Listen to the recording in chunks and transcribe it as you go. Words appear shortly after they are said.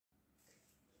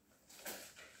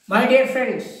My dear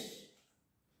friends,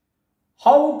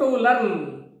 how to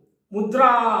learn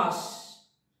mudras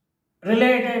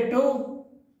related to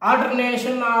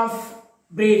alternation of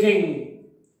breathing.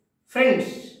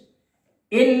 Friends,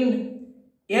 in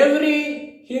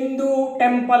every Hindu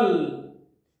temple,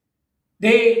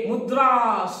 the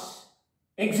mudras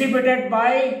exhibited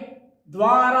by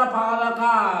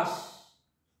Dwarapalakis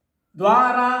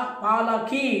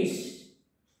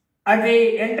at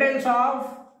the entrance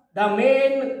of the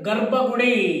main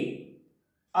Garbhagudi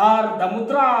are the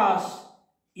mudras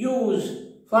used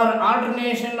for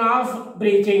alternation of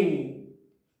breathing.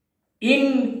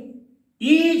 In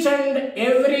each and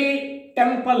every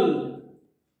temple,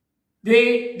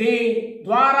 the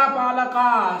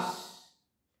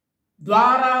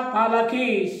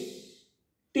Dwarapalakis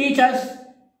teach us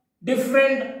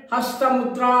different hasta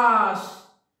mudras,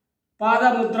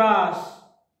 pada mudras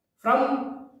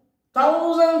from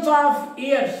thousands of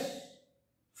years.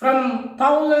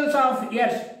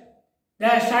 They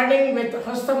are starting with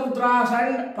hasta mudras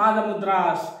and pada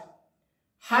mudras.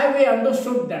 Have we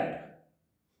understood that?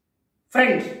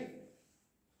 Friends,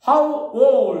 how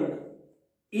old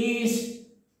is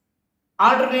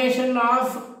alternation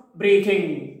of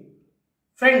breathing?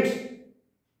 Friends,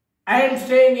 I am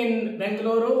staying in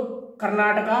Bengaluru,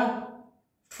 Karnataka.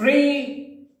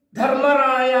 Sri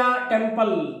Dharmaraya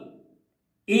temple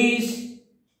is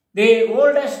the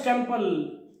oldest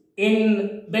temple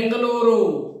in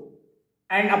Bengaluru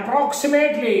and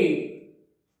approximately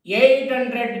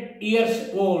 800 years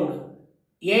old,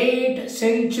 8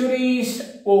 centuries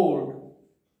old.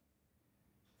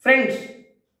 Friends,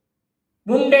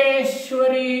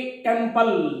 Mundeshwari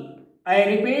temple, I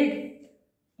repeat,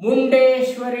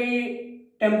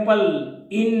 Mundeshwari temple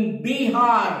in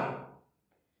Bihar,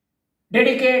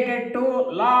 dedicated to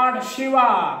Lord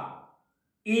Shiva,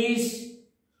 is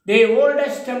the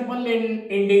oldest temple in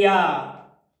India.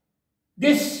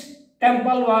 This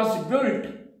temple was built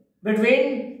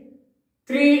between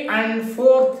 3rd and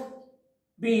 4th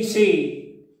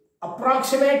BC,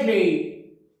 approximately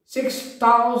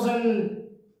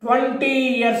 6020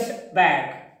 years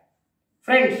back.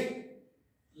 Friends,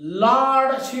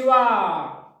 Lord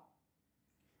Shiva,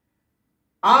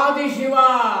 Adi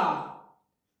Shiva,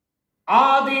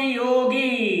 Adi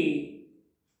Yogi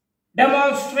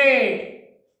demonstrate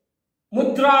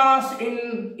mudras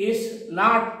in his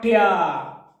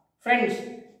Natya. Friends,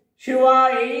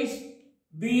 Shiva is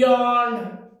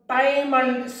beyond time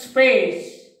and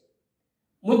space.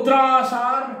 Mudras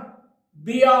are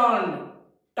beyond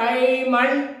time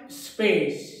and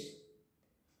space.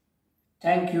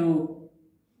 Thank you,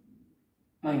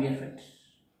 my dear friends.